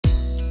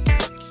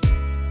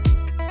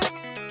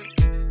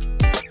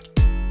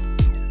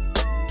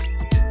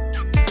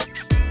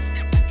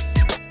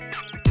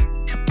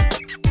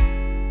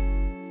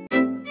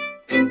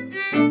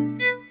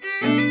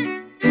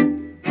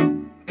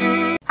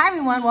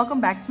everyone,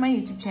 welcome back to my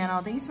YouTube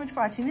channel. Thank you so much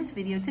for watching this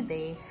video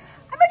today.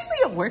 I'm actually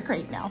at work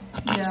right now.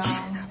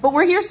 Yeah. But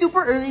we're here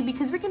super early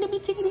because we're gonna be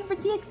ticketing for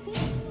TxT.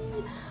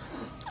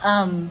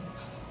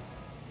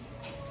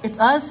 It's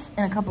us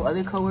and a couple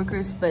other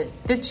coworkers, but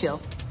they're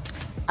chill.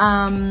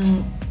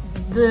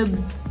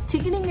 The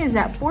ticketing is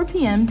at 4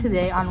 p.m.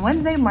 today on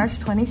Wednesday, March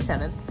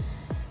 27th.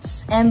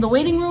 And the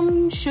waiting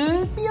room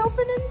should be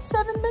open in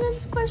 7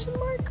 minutes, question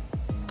mark?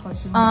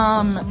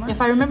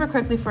 If I remember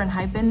correctly, for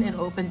Hypen, it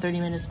opened 30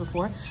 minutes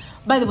before.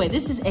 By the way,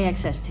 this is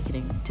AXS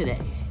ticketing today,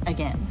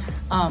 again.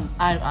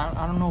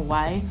 I don't know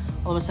why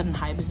all of a sudden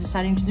Hype is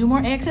deciding to do more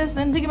AXS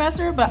than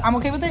Ticketmaster, but I'm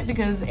okay with it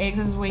because AXS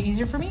is way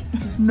easier for me.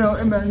 No,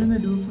 imagine they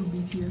do it for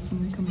BTS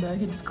when they come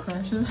back, it just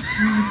crashes.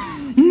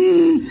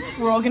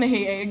 We're all gonna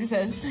hate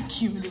AXS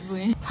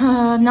cumulatively.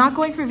 Not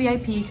going for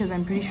VIP because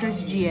I'm pretty sure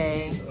it's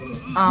GA.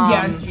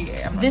 Yeah, it's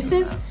GA.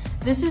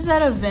 This is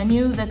at a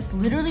venue that's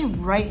literally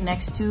right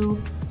next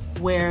to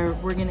where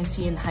we're gonna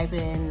see in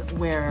Hypen,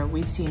 where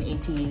we've seen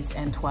ATs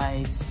and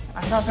Twice.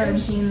 I saw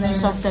 17 there. You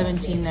saw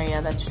 17 there, yeah,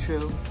 that's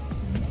true.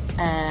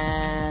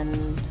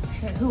 And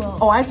shit, who else?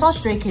 Oh, I saw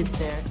Stray Kids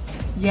there.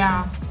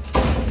 Yeah.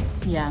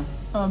 Yeah.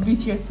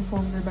 BTS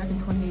performed there back in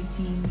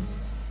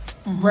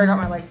 2018. Where I got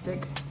my light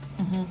stick.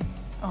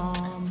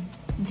 I'm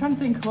trying to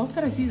think, who else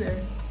did I see there?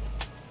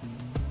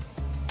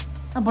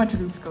 A bunch of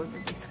groups go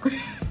there, basically.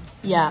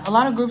 Yeah, a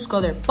lot of groups go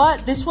there,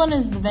 but this one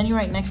is the venue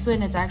right next to it,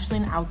 and it's actually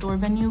an outdoor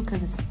venue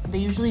because they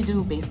usually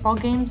do baseball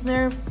games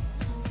there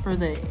for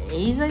the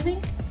A's, I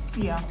think.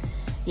 Yeah.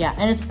 Yeah,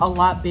 and it's a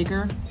lot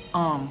bigger.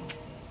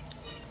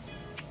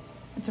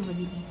 It's a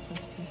really nice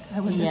place too. I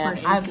went there for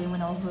an A's game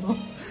when I was little.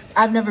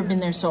 I've never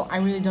been there, so I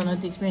really don't know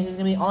what the experience is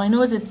gonna be. All I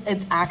know is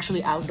it's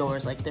actually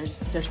outdoors. Like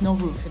there's no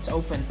roof. It's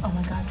open. Oh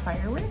my god,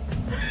 fireworks?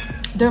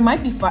 There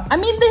might be I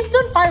mean, they've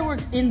done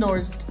fireworks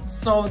indoors,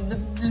 so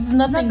there's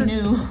nothing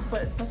new.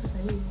 But it's not the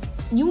same.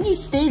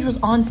 Yoongi's stage was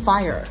on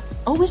fire.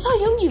 Oh, we saw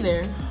Yoongi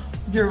there.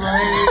 You're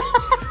right.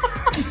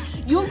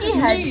 Yoongi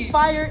had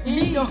fire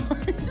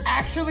indoors.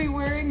 Actually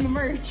wearing the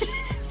merch.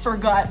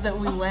 Forgot that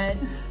we went.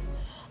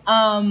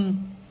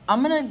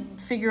 I'm gonna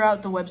figure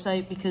out the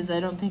website because I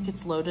don't think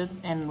it's loaded,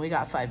 and we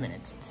got 5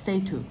 minutes. Stay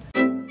tuned.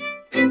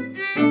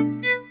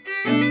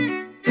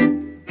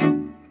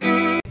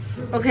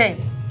 Okay,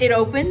 it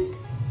opened.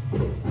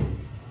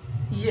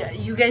 Yeah,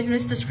 you guys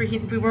missed us for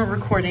we weren't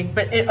recording,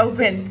 but it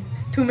opened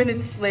 2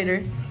 minutes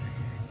later.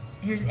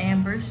 Here's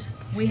Amber's.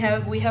 We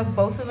have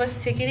both of us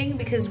ticketing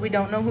because we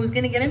don't know who's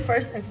gonna get in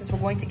first, and since we're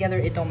going together,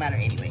 it don't matter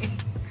anyway.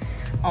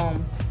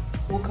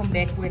 We'll come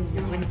back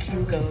when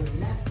Q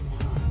goes.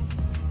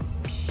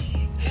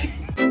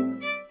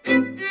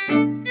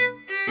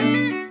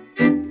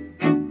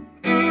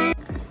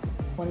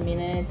 One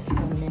minute.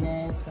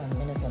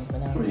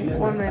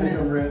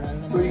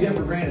 What do you get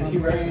for granted?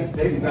 T-Rex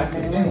baby back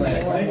in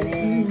England,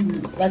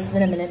 right? Less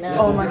than a minute now.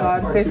 Oh my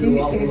god, 50,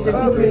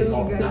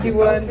 52,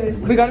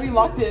 51. We gotta be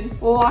locked in.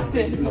 We're locked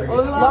in.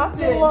 We're locked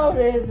in.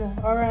 Loaded.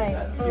 All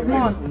right.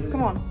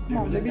 Come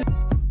on, baby.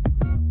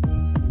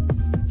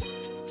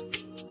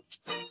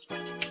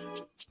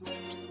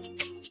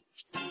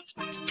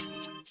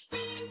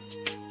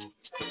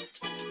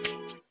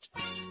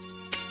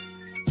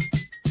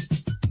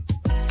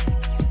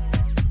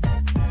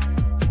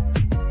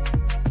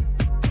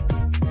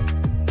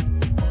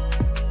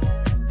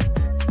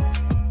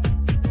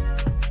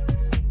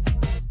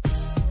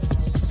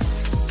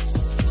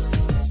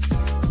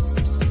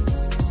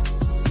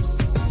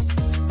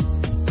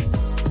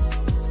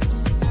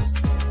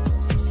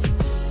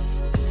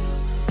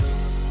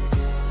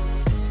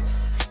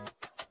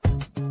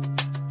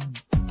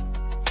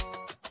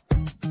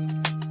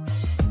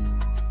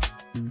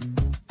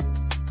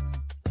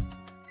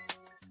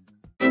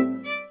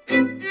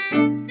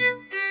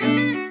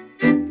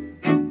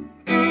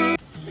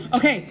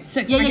 Okay,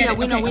 6. Yeah,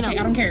 we know. Okay,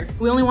 I don't care.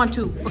 We only want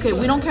 2. Okay,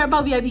 we don't care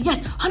about VIP.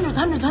 Yes, hundreds.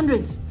 No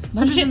Hundreds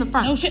shit, in the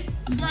front. no shit.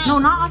 Bro. No,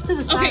 not off to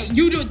the side. Okay,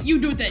 you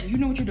do it then. You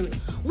know what you're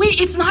doing. Wait,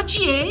 it's not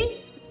GA?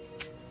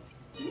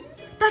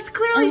 That's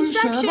clearly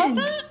sectioned. Sure about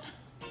that?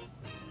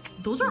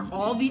 Those are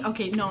all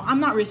okay, no, I'm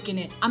not risking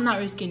it.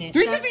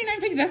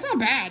 379.50, that's not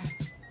bad.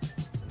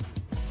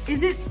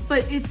 Is it?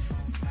 But it's...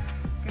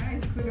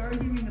 Guys, quit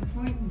arguing the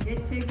point and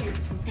get tickets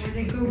before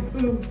they go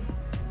poof.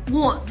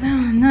 Well,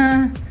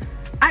 nah.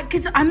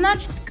 Cause I'm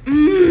not,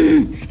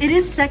 it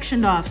is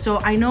sectioned off, so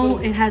I know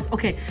it has,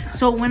 okay,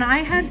 so when I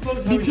had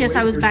BTS,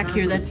 I was back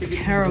here, that's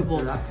terrible.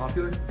 That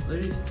popular,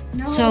 ladies?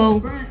 No, So,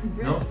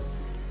 No.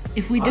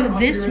 if we do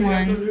this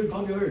one,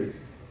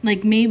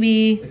 like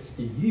maybe,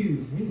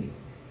 Excuse me.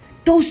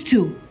 those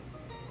 2.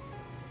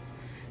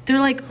 They're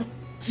like,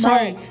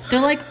 sorry, they're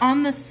like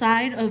on the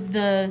side of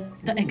the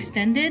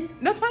extended.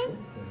 That's fine.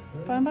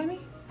 Fine by me.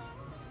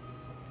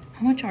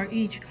 How much are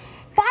each?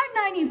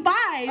 $5.95.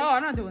 Oh,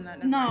 I'm not doing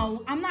that.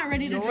 No, I'm not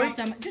ready to drop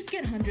them. Just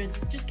get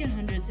hundreds.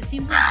 It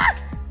seems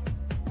like...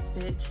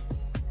 Bitch.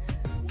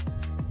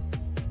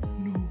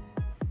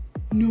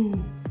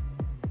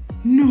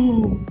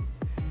 No.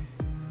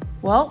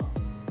 Well.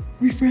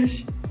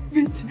 Refresh.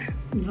 Bitch.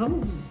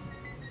 No.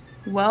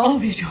 Well. Oh,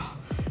 bitch.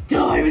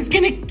 Duh, I was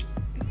gonna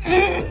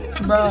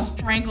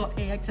strangle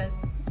AXS.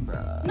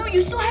 Bruh. No,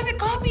 you still have it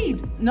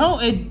copied. No,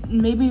 it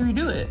made me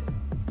redo it.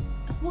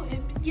 Well,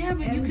 yeah,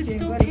 but you could MJ,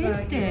 still what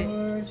paste about it.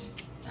 yours?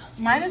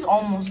 Mine is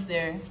almost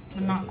there,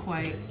 but not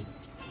quite.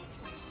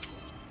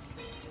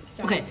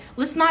 Stop. Okay,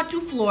 let's not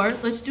do floor.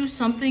 Let's do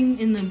something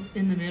in the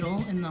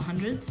middle, in the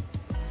hundreds.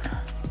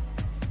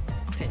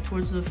 Okay,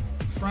 towards the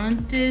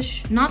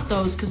front-ish. Not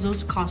those, because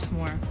those cost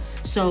more.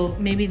 So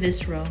maybe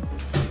this row.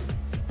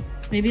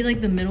 Maybe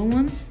like the middle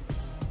ones.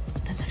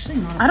 That's actually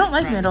not. I don't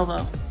like price. middle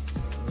though.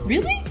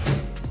 Really?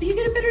 But you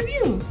get a better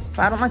view.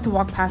 But I don't like to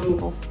walk past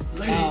people.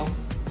 Ladies, Oh.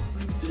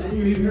 did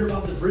you hear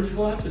about the bridge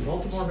collapse in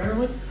Baltimore,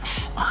 Maryland?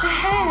 What the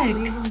heck?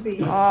 Leave 'em be.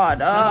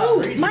 God, Oh,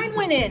 Crazy. mine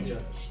went in.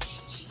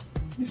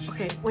 Yeah.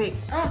 Okay, wait.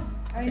 I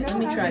Okay, know let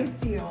me how try. they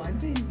feel. I've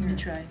been Let me here.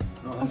 try.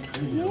 No, that's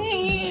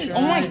crazy.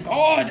 Oh my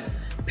god.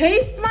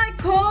 Paste my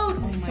codes.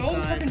 Oh my So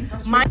god. fucking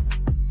frustrating. My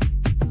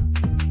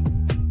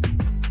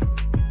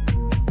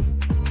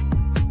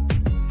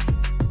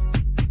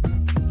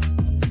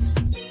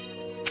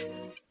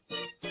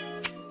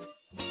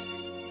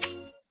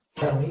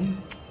Tell me.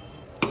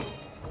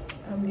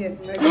 I'm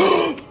getting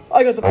ready.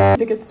 I got the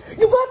tickets.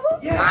 You got them?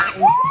 Yeah.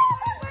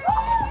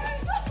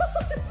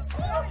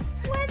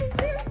 20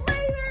 years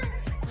later.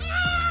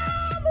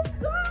 Ah, let's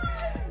go.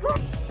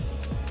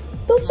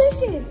 Don't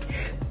take it.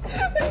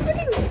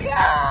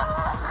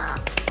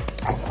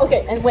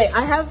 Okay, and wait,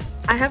 I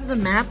have the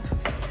map.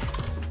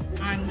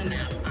 I'm the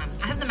map.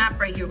 I have the map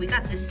right here. We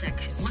got this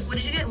section. What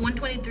did you get?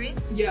 123?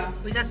 Yeah.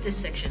 We got this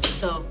section,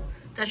 so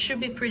that should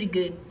be pretty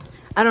good.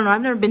 I don't know.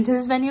 I've never been to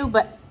this venue,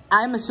 but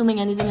I'm assuming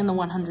anything in the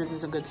 100s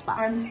is a good spot.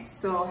 I'm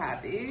so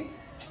happy.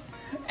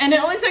 And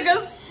it only took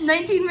us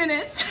 19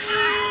 minutes.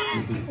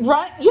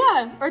 Right?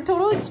 Yeah. Our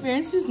total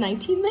experience was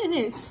 19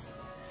 minutes.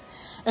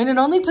 And it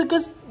only took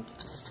us,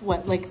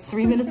 what, like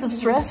 3 minutes of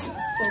stress?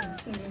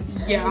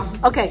 Yeah.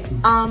 Okay.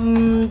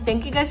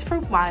 Thank you guys for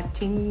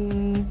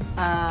watching.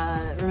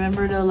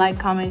 Remember to like,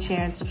 comment,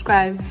 share, and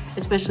subscribe.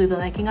 Especially the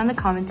liking on the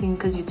commenting,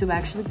 because YouTube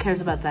actually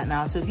cares about that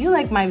now. So if you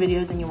like my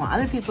videos and you want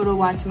other people to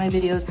watch my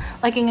videos,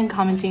 liking and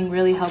commenting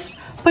really helps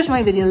push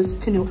my videos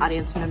to new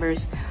audience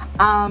members.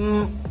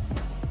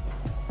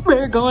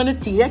 We're going to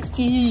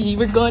TxT.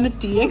 We're going to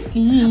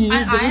TxT.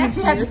 I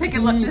actually had to pick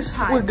it up this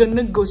time. We're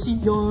gonna go see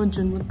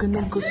Yonjun. We're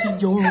gonna go see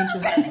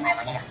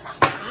Yonjun.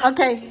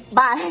 Okay,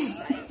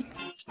 bye.